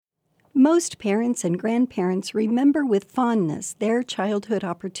Most parents and grandparents remember with fondness their childhood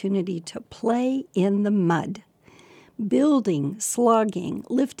opportunity to play in the mud. Building, slogging,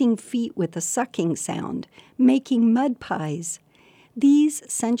 lifting feet with a sucking sound, making mud pies. These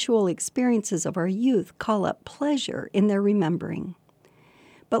sensual experiences of our youth call up pleasure in their remembering.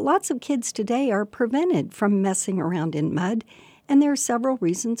 But lots of kids today are prevented from messing around in mud, and there are several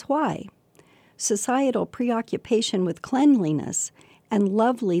reasons why. Societal preoccupation with cleanliness and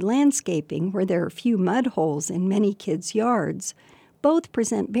lovely landscaping where there are few mud holes in many kids' yards both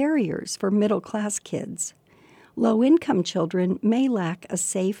present barriers for middle-class kids. Low-income children may lack a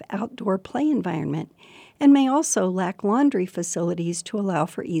safe outdoor play environment and may also lack laundry facilities to allow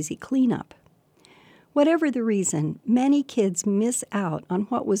for easy cleanup. Whatever the reason, many kids miss out on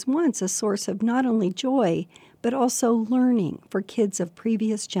what was once a source of not only joy, but also learning for kids of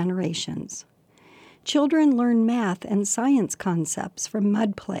previous generations. Children learn math and science concepts from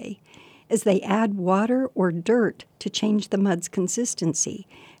mud play as they add water or dirt to change the mud's consistency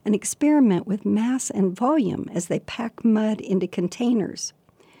and experiment with mass and volume as they pack mud into containers.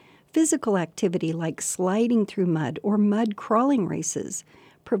 Physical activity like sliding through mud or mud crawling races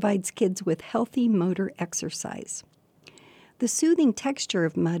provides kids with healthy motor exercise. The soothing texture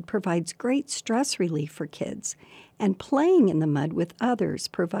of mud provides great stress relief for kids, and playing in the mud with others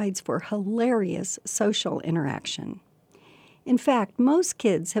provides for hilarious social interaction. In fact, most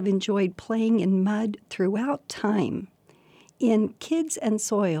kids have enjoyed playing in mud throughout time. In Kids and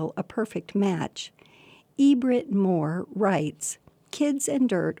Soil, A Perfect Match, Ebrit Moore writes, "Kids and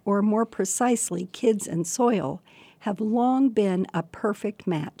dirt, or more precisely, kids and soil, have long been a perfect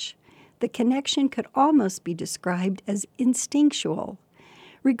match. The connection could almost be described as instinctual.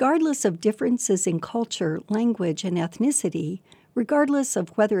 Regardless of differences in culture, language, and ethnicity, regardless of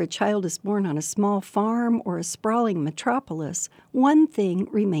whether a child is born on a small farm or a sprawling metropolis, one thing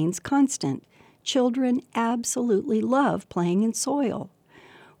remains constant. Children absolutely love playing in soil.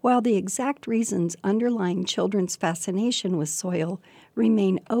 While the exact reasons underlying children's fascination with soil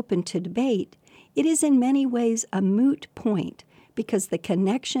remain open to debate, it is in many ways a moot point because the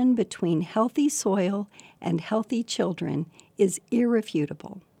connection between healthy soil and healthy children is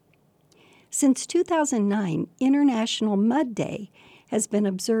irrefutable." Since 2009, International Mud Day has been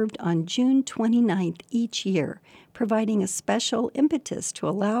observed on June 29th each year, providing a special impetus to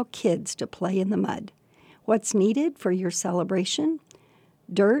allow kids to play in the mud. What's needed for your celebration?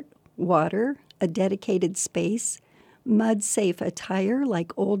 Dirt, water, a dedicated space, mud-safe attire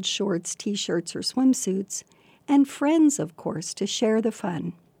like old shorts, t-shirts, or swimsuits, and friends, of course, to share the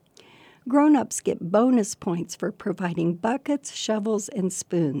fun. Grown-ups get bonus points for providing buckets, shovels, and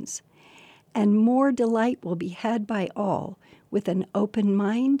spoons. And more delight will be had by all with an open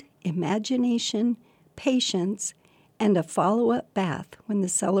mind, imagination, patience, and a follow-up bath when the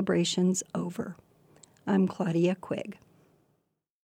celebration's over. I'm Claudia Quigg.